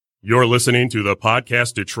You're listening to the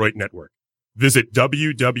Podcast Detroit Network. Visit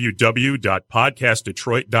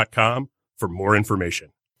www.podcastdetroit.com for more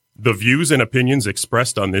information. The views and opinions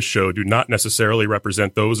expressed on this show do not necessarily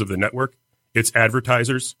represent those of the network, its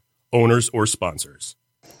advertisers, owners, or sponsors.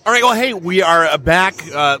 All right, well, hey, we are back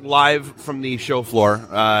live from the show floor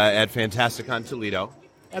at Fantasticon Toledo.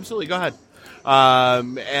 Absolutely, go ahead.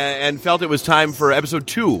 And felt it was time for episode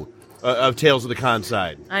 2 of Tales of the Con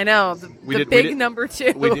Side. I know, the big number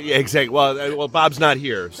 2. Yeah, exactly. Well, Bob's not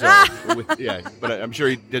here, so yeah. But I'm sure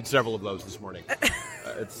he did several of those this morning.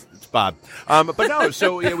 It's Bob. But no,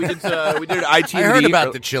 so yeah, we did IT. I heard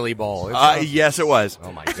about the chili bowl. Yes, it was.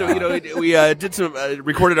 Oh my god! So we did some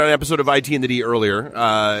recorded an episode of IT in the D earlier,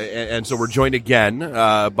 and so we're joined again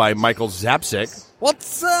by Michael Zapcic.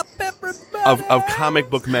 What's up, everybody? Of comic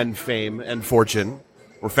book men fame and fortune,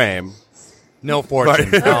 or fame. No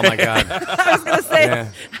fortune. Oh my god! I was gonna say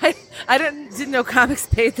I didn't know comics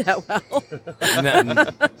paid that well.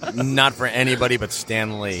 Not for anybody but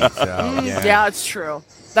Stan Lee. So, yeah, it's true.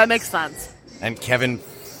 That makes sense. And Kevin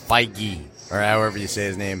Feige, or however you say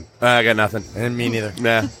his name. I got nothing. And me neither.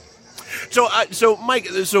 Nah. So Mike,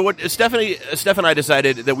 so what Steph and I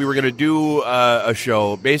decided that we were going to do a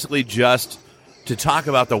show basically just to talk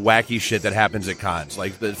about the wacky shit that happens at cons.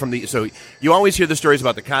 So you always hear the stories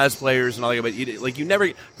about the cosplayers and all that, but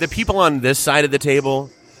the people on this side of the table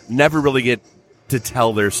never really get to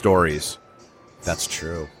tell their stories. That's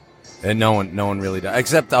true. And no one really does,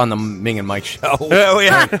 except on the Ming and Mike show. Oh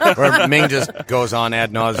yeah, where Ming just goes on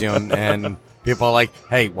ad nauseum, and people are like,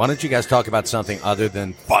 "Hey, why don't you guys talk about something other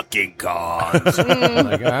than fucking cons?"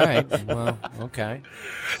 Like, all right, well, okay.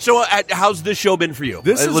 So, how's this show been for you?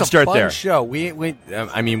 This is Let's a start fun there. show.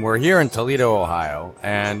 We're here in Toledo, Ohio,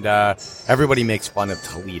 and everybody makes fun of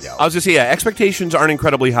Toledo. I was gonna say, yeah, expectations aren't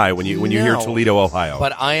incredibly high when you hear Toledo, Ohio.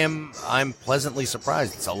 But I'm pleasantly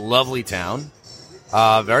surprised. It's a lovely town.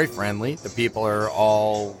 Very friendly. The people are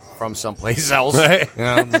all from someplace else. Right.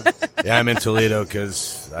 Yeah, I'm in Toledo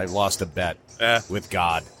because I lost a bet with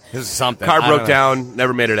God. This is something. Car broke down,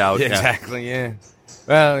 never made it out. Yeah, exactly, yeah.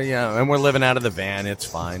 Well, yeah, and we're living out of the van. It's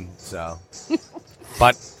fine. So,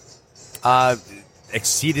 but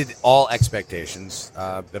exceeded all expectations.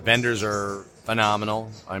 The vendors are phenomenal.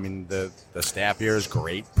 I mean, the staff here is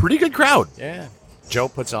great. Pretty good crowd. Yeah. Joe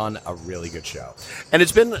puts on a really good show. And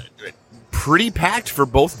it's been pretty packed for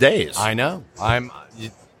both days. I know.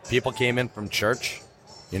 People came in from church.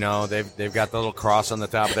 You know, they've got the little cross on the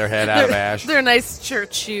top of their head out of ash. They're nice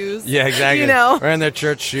church shoes. Yeah, exactly. You know, wearing their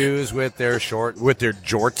church shoes with their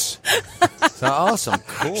jorts. So awesome,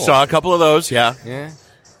 cool. Saw a couple of those. Yeah. Yeah.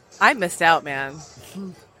 I missed out, man.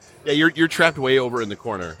 Yeah, you're trapped way over in the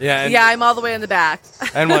corner. Yeah. Yeah, I'm all the way in the back.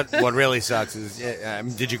 And what really sucks is,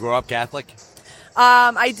 did you grow up Catholic?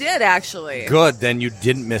 I did actually. Good. Then you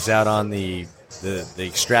didn't miss out on the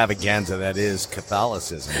extravaganza that is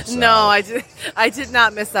Catholicism. So. No, I did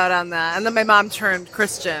not miss out on that. And then my mom turned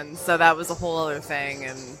Christian, so that was a whole other thing.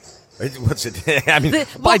 And what's it? I mean,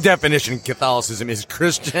 by definition, Catholicism is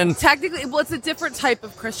Christian. Technically, well, it's a different type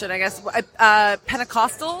of Christian, I guess.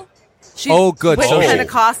 Pentecostal. She good. went So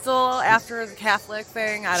Pentecostal after the Catholic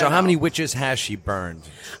thing. I don't know. How many witches has she burned?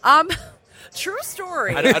 True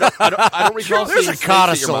story. I don't recall. There's a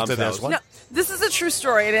codicil to this one. No, this is a true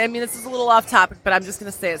story. And I mean, this is a little off topic, but I'm just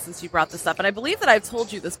going to say it since you brought this up. And I believe that I've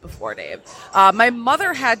told you this before, Dave. My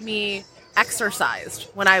mother had me exorcised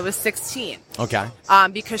when I was 16. Okay.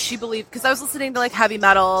 Because she believed, because I was listening to like heavy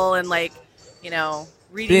metal and like,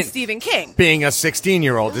 reading Stephen King. Being a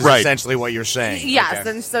 16-year-old is essentially what you're saying. Yes, okay.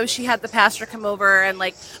 And so she had the pastor come over and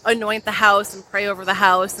like anoint the house and pray over the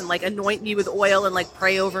house and like anoint me with oil and like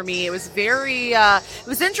pray over me. It was very, it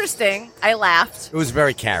was interesting. I laughed. It was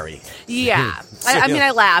very Carrie. Yeah. I mean,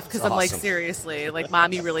 I laughed because I'm awesome. like, seriously, like,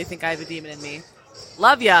 Mom, you really think I have a demon in me?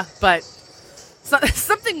 Love ya, but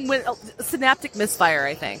something with synaptic misfire,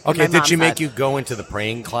 I think. Okay, did she make you go into the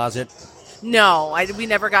praying closet? No, we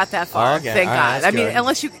never got that far. Okay. Thank God. I mean, good.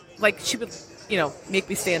 unless you like, she would, make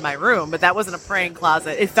me stay in my room, but that wasn't a praying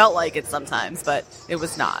closet. It felt like it sometimes, but it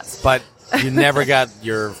was not. But you never got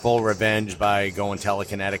your full revenge by going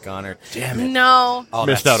telekinetic on her. Damn it! No,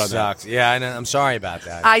 missed out on that. Yeah, I'm sorry about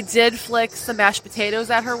that. I did flick some mashed potatoes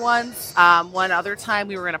at her once. One other time,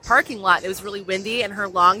 we were in a parking lot. And it was really windy, and her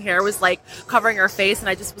long hair was like covering her face, and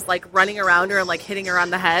I just was like running around her and like hitting her on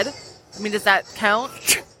the head. I mean, does that count?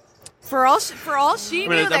 For all she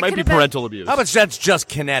knew, that might be parental abuse. How much that's just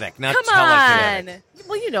kinetic, not Come telekinetic? on.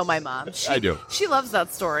 Well, you know my mom. I do. She loves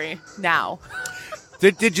that story now.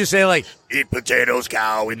 Did you say like "eat potatoes,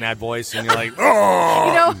 cow" in that voice, and you're like,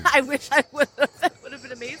 oh? I wish I would have. That would have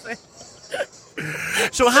been amazing.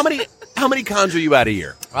 So how many how many cons are you at a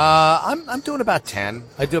year? I'm doing about 10.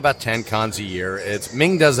 I do about 10 cons a year.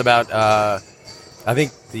 Ming does about, I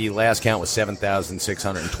think the last count was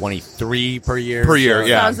 7,623 per year. Per year,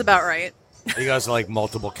 yeah. Sounds about right. He goes to like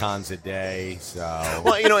multiple cons a day. So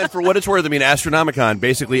Well, and for what it's worth, I mean, Astronomicon,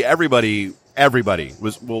 basically everybody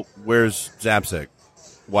was, well, where's Zapcic?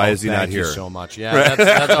 Why is he not here? Thank you so much. Yeah,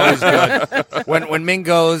 that's always good. When Ming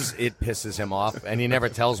goes, it pisses him off, and he never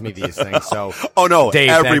tells me these things. So, oh no,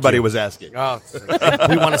 Dave, everybody was asking. Oh,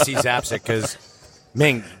 we want to see Zapcic because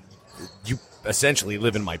Ming, you essentially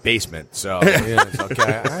live in my basement. So yeah, it's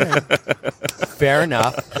okay. All right. Fair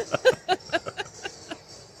enough.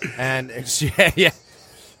 And yeah.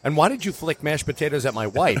 And why did you flick mashed potatoes at my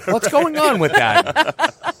wife? What's going on with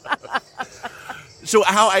that? So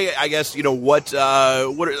how I guess what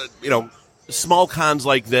are small cons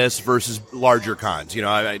like this versus larger cons?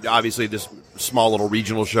 Obviously this small little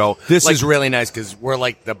regional show. This is really nice because we're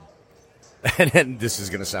like the, and this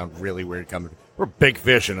is going to sound really weird coming. We're big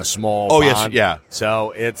fish in a small pond. Yes, yeah.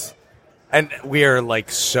 So and we are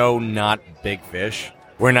like so not big fish.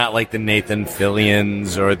 We're not like the Nathan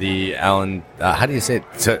Fillions or the Alan. How do you say it?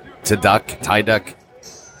 Ty Duck,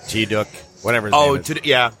 whatever. His name is.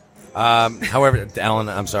 Yeah. However, Alan,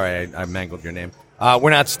 I'm sorry, I mangled your name.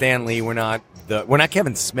 We're not Stanley. We're not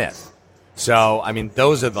Kevin Smith. So, I mean,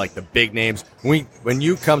 those are like the big names. When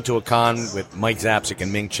you come to a con with Mike Zapcic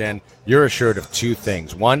and Ming Chen, you're assured of two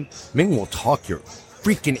things. One, Ming will talk your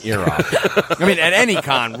freaking ear off. I mean, at any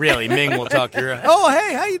con, really, Ming will talk your ear. Oh,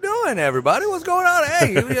 hey, how you doing, everybody? What's going on?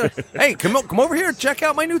 Hey, come over here, check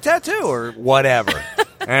out my new tattoo or whatever.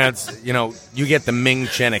 And it's you get the Ming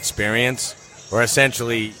Chen experience, where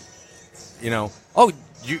essentially, oh,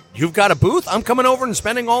 you've got a booth? I'm coming over and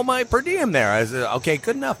spending all my per diem there. I said, okay,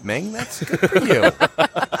 good enough, Ming. That's good for you.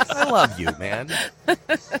 I love you, man.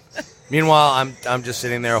 Meanwhile, I'm just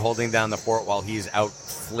sitting there holding down the fort while he's out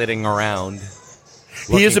flitting around.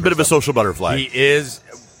 He is a bit of a social butterfly. He is.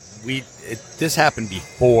 This happened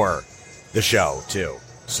before the show, too.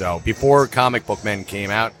 So before Comic Book Men came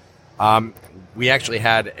out, we actually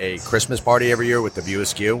had a Christmas party every year with the View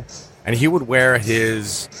Askew, and he would wear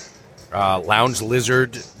his lounge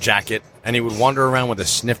lizard jacket, and he would wander around with a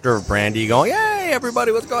snifter of brandy going, hey,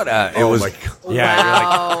 everybody, what's going on? My God. Yeah,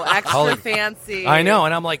 wow, extra fancy. I know,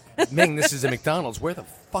 and I'm like, Ming, this is a McDonald's. Where the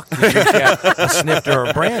fuck did you get a snifter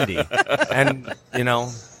of brandy? And,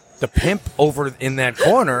 the pimp over in that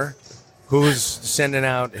corner who's sending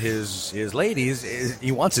out his ladies,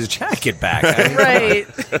 he wants his jacket back. Right.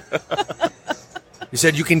 He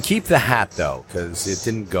said, you can keep the hat, though, because it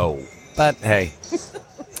didn't go. But, hey.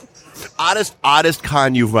 Oddest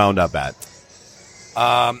con you've wound up at?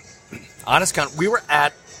 Oddest con. We were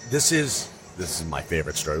at, this is my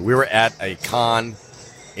favorite story. We were at a con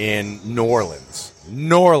in New Orleans. Okay.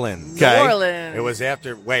 New Orleans. It was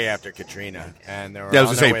way after Katrina, and there were. Yeah, I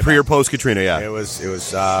was going to say pre or post Katrina. Yeah, it was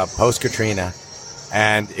post Katrina,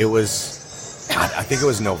 and it was, I think it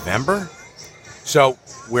was November. So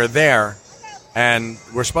we're there, and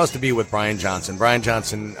we're supposed to be with Brian Johnson. Brian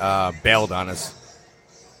Johnson bailed on us.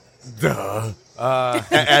 Duh.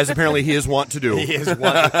 As apparently he is wont to do. He's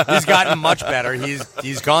gotten much better.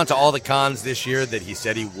 He's gone to all the cons this year that he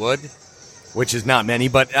said he would, which is not many,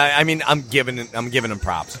 but I mean, I'm giving him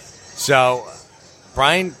props. So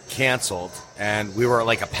Brian canceled, and we were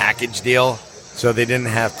like a package deal, so they didn't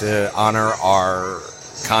have to honor our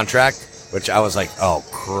contract, which I was like, oh,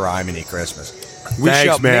 criminy Christmas.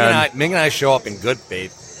 Thanks, man. Ming and I show up in good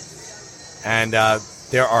faith, and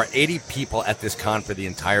there are 80 people at this con for the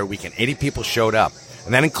entire weekend. 80 people showed up,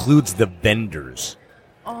 and that includes the vendors.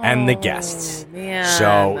 And the guests. Man.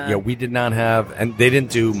 So, yeah, we did not have, and they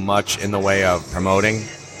didn't do much in the way of promoting.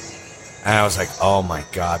 And I was like, oh my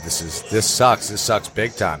God, this sucks. This sucks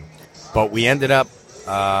big time. But we ended up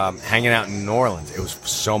hanging out in New Orleans. It was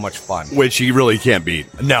so much fun. Which you really can't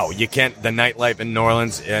beat. No, you can't. The nightlife in New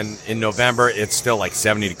Orleans in November, it's still like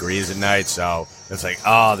 70 degrees at night. So it's like,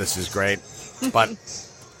 oh, this is great. But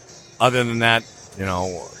other than that,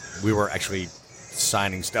 we were actually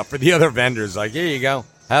signing stuff for the other vendors. Like, here you go.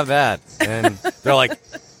 Have that. And they're like,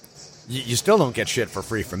 you still don't get shit for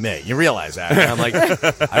free from me. You realize that. And I'm like,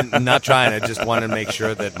 I'm not trying. I just want to make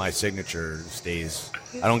sure that my signature stays.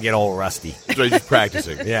 I don't get all rusty. So you're just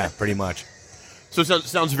practicing. Yeah, pretty much. So it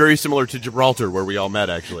sounds very similar to Gibraltar, where we all met,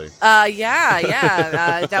 actually.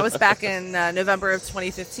 Yeah. That was back in November of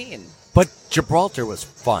 2015. But Gibraltar was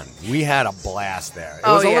fun. We had a blast there. It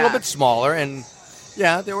was a little bit smaller, and,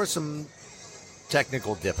 yeah, there were some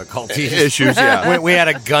technical difficulties. Issues, yeah. We had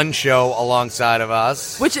a gun show alongside of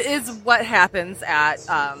us. Which is what happens at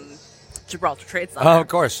Gibraltar Trade Center. Oh, of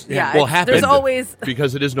course. Yeah, Well, happened there's always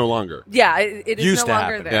because it is no longer. yeah, it is Used no to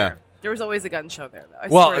longer happen, there. yeah. There was always a gun show there, though. I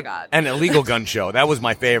Well, swear to God. an illegal gun show. That was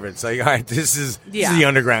my favorite. It's like, all right, this is the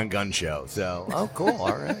underground gun show. So, oh, cool.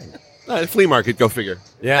 All right. Flea market, go figure.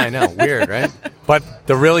 Yeah, I know. Weird, right? But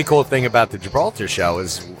the really cool thing about the Gibraltar show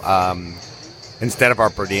is instead of our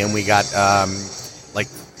per diem, we got like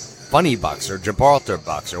funny bucks or Gibraltar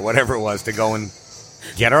bucks or whatever it was to go and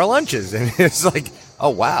get our lunches. And it's like, oh,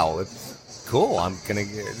 wow, it's cool. I'm going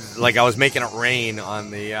to, like, I was making it rain on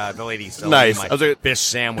the lady selling Nice. my I was like, fish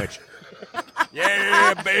sandwich.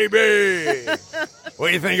 Yeah, baby. What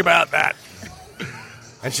do you think about that?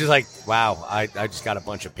 And she's like, wow, I just got a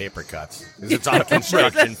bunch of paper cuts. It's on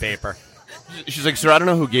construction paper. she's like, sir, I don't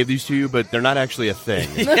know who gave these to you, but they're not actually a thing.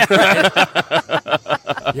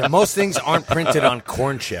 Yeah, most things aren't printed on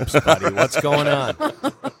corn chips, buddy. What's going on?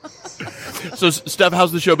 So, Steph,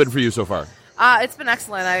 how's the show been for you so far? It's been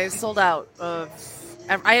excellent. I sold out of.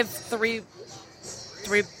 I have three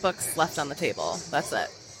books left on the table. That's it.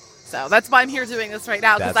 So that's why I'm here doing this right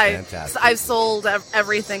now, because I've sold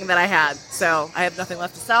everything that I had. So I have nothing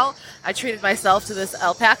left to sell. I treated myself to this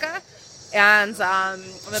alpaca. And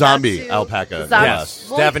zombie alpaca. Yes.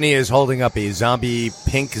 Well, Stephanie is holding up a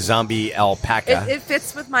pink zombie alpaca. It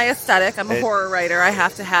fits with my aesthetic. I'm a horror writer. I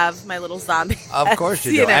have to have my little zombie. Of course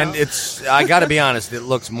you do. Know? And it's, I got to be honest, it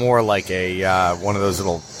looks more like a one of those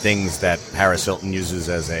little things that Paris Hilton uses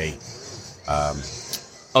as a...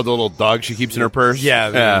 the little dog she keeps in her purse?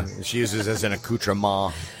 Yeah. She uses as an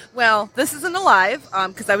accoutrement. Well, this isn't alive,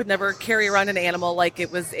 because I would never carry around an animal like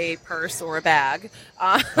it was a purse or a bag.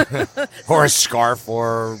 Or a scarf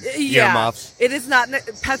or earmuffs. It is not.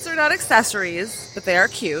 Pets are not accessories, but they are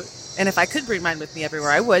cute. And if I could bring mine with me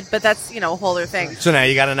everywhere, I would. But that's, a whole other thing. So now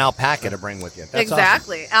you got an alpaca to bring with you. That's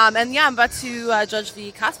exactly. Awesome. And I'm about to judge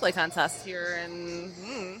the cosplay contest here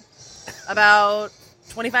in about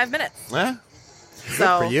 25 minutes. Good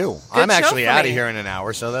for you. I'm actually out of here in an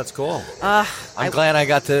hour, so that's cool. I'm glad I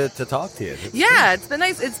got to talk to you. It's been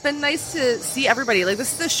nice. It's been nice to see everybody. Like,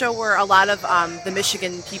 this is a show where a lot of the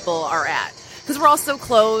Michigan people are at, because we're all so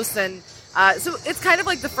close, and so it's kind of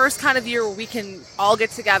like the first kind of year where we can all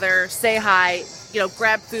get together, say hi,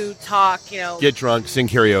 grab food, talk, get drunk, sing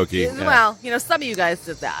karaoke. Well, some of you guys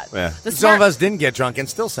did that. Yeah. Some of us didn't get drunk and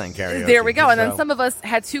still sang karaoke. There we go. And then some of us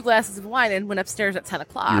had 2 glasses of wine and went upstairs at 10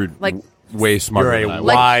 o'clock. Way smarter You're than I a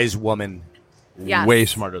was. wise woman. Yeah. Way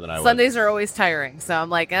smarter than I was. Sundays are always tiring, so I'm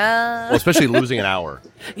like, Well, especially losing an hour.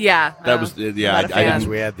 Yeah. That was, I did not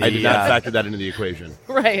factor that into the equation.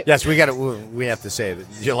 Right. Yes, we have to say that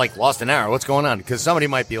you lost an hour. What's going on? Because somebody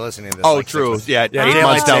might be listening to this. Oh, true. 8 Daylight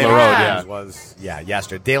months down the road. Savings was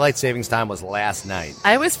yesterday. Daylight savings time was last night.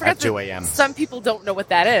 I always forget at 2 a.m. Some people don't know what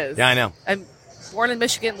that is. Yeah, I know. I'm born in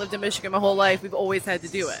Michigan, lived in Michigan my whole life. We've always had to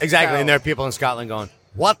do it. Exactly, so. And there are people in Scotland going,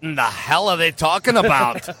 what in the hell are they talking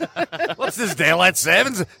about? What's this daylight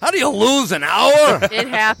savings? How do you lose an hour? It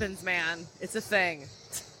happens, man. It's a thing.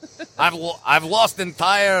 I've lost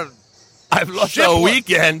entire. I've lost a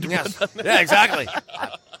weekend. Yes. Yeah, exactly.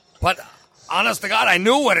 But honest to God, I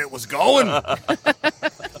knew where it was going.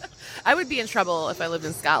 I would be in trouble if I lived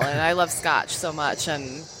in Scotland. I love Scotch so much, and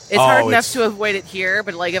it's hard enough to avoid it here.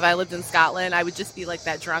 But if I lived in Scotland, I would just be like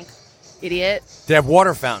that drunk idiot. They have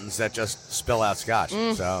water fountains that just spill out Scotch.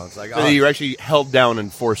 So it's like, so you're actually held down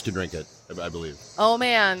and forced to drink it, I believe. Oh,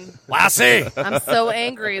 man. Lassie! I'm so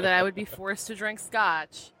angry that I would be forced to drink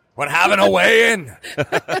Scotch. We're having a weigh-in.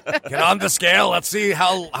 Get on the scale. Let's see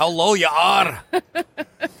how low you are.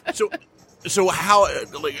 So how?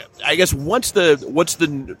 I guess what's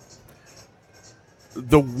the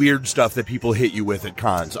weird stuff that people hit you with at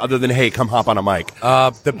cons, other than, hey, come hop on a mic?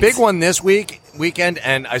 The big one this weekend,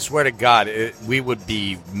 and I swear to God, we would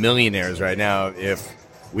be millionaires right now if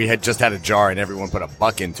we had just had a jar and everyone put a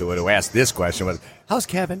buck into it who asked this question was, how's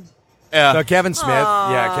Kevin? Yeah. No, Kevin Smith.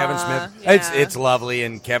 Aww, yeah, Kevin Smith. yeah. It's lovely,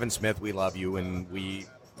 and Kevin Smith, we love you, and we,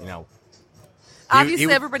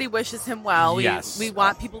 Obviously, everybody wishes him well. Yes. We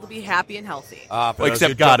want people to be happy and healthy.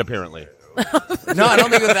 Except God, apparently. No, I don't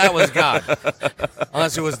think that was God.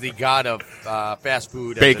 Unless it was the God of fast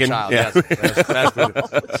food Bacon. as a child. Yeah. Yes, fast food.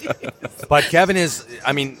 Oh, But Kevin is,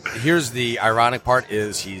 here's the ironic part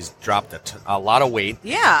is he's dropped a lot of weight.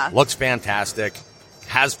 Yeah. Looks fantastic.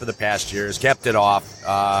 Has for the past years. Kept it off.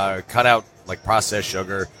 Cut out processed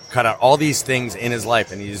sugar. Cut out all these things in his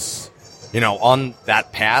life. And he's, on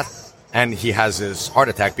that path. And he has his heart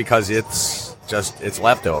attack because it's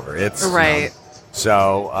leftover. It's right.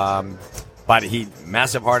 But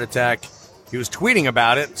massive heart attack. He was tweeting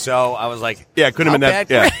about it, so I was like, yeah, couldn't have been that.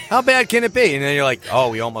 Yeah. How bad can it be? And then you're like,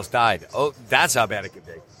 oh, he almost died. Oh, that's how bad it could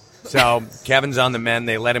be. So Kevin's on the mend.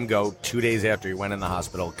 They let him go 2 days after he went in the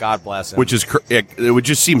hospital. God bless him. Which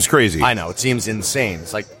just seems crazy. I know. It seems insane.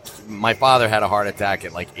 It's like my father had a heart attack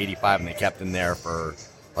at like 85, and they kept him there for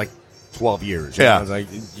like 12 years. Yeah. I was like,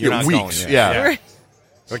 you're not weeks. going. Yeah.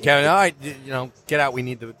 But Kevin, all right, get out. We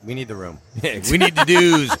need the room. We need the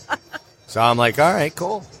dues. So I'm like, all right,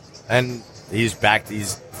 cool. And he's back.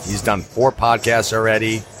 He's done 4 podcasts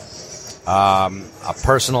already. A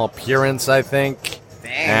personal appearance, I think.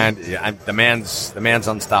 Dang. And the man's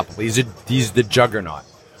unstoppable. He's the juggernaut.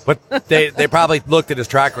 But they probably looked at his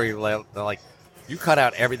track record. They're like, you cut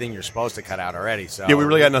out everything you're supposed to cut out already. So yeah, we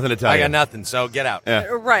really got nothing to tell you. I got nothing. So get out. Yeah.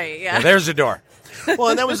 Right. Yeah. Well, there's the door. Well,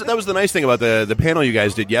 and that was the nice thing about the panel you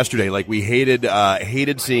guys did yesterday. Like we hated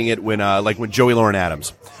seeing it when Joey Lauren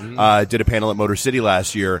Adams did a panel at Motor City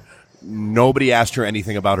last year. Nobody asked her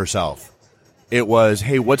anything about herself. It was,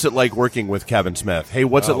 hey, what's it like working with Kevin Smith? Hey,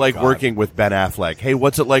 what's it like working with Ben Affleck? Hey,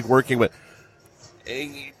 what's it like working with?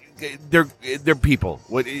 They're people.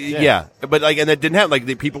 Yeah. But and that didn't happen.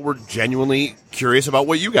 The people were genuinely curious about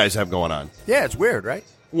what you guys have going on. Yeah, it's weird, right?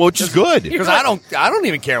 Well, which is good because I don't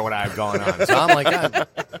even care what I have going on. So I'm like, I don't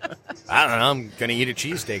know. I'm gonna eat a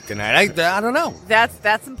cheesesteak tonight. I don't know.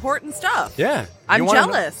 That's important stuff. Yeah, I'm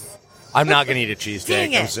jealous. I'm not gonna eat a cheesesteak.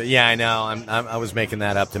 Dang it. Yeah, I know. I was making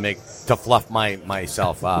that up to fluff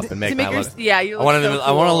myself up and make my look. Yeah, you. I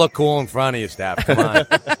want to look cool in front of you, Steph. Come on,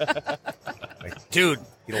 dude.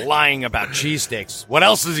 You're lying about cheesesteaks. What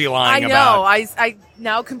else is he lying about? I know. I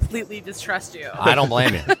now completely distrust you. I don't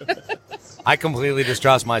blame you. I completely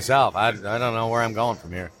distrust myself. I don't know where I'm going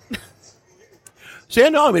from here. So, yeah,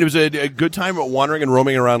 no, I mean, it was a good time wandering and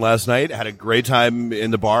roaming around last night. Had a great time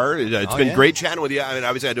in the bar. It's been great chatting with you. I mean,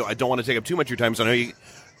 obviously, I don't want to take up too much of your time, so I know you.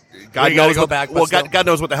 God knows God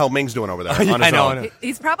knows what the hell Ming's doing over there. On his I know. own.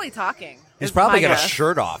 He's probably talking. He's probably got a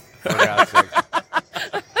shirt off. For God's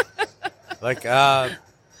sake.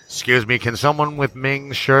 Excuse me, can someone with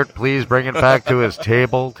Ming's shirt please bring it back to his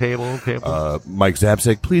table? Mike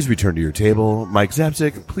Zapcic, please return to your table. Mike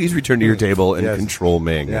Zapcic, please return to your table and control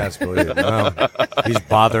Ming. Yes, please. No, he's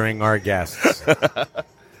bothering our guests.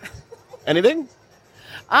 Anything?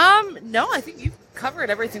 No, I think you've covered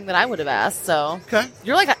everything that I would have asked. So okay,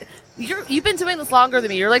 you've been doing this longer than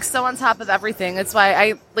me. You're so on top of everything. That's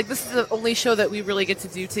why this is the only show that we really get to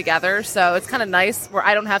do together. So it's kind of nice where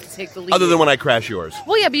I don't have to take the lead. Other than when I crash yours.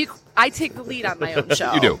 Well, yeah, but I take the lead on my own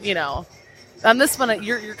show. You do. You know, on this one,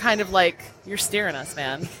 you're kind of you're steering us,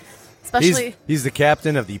 man. Especially he's the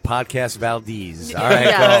captain of the podcast Valdez. All yeah, right,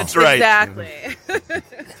 cool. That's right. Exactly.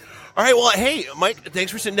 All right, well, hey, Mike,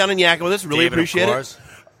 thanks for sitting down and yakking with us. Really David, appreciate it.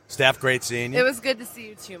 Steph, great seeing you. It was good to see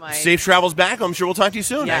you too, Mike. Safe travels back. I'm sure we'll talk to you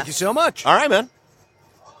soon. Yeah. Thank you so much. All right, man.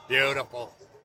 Beautiful.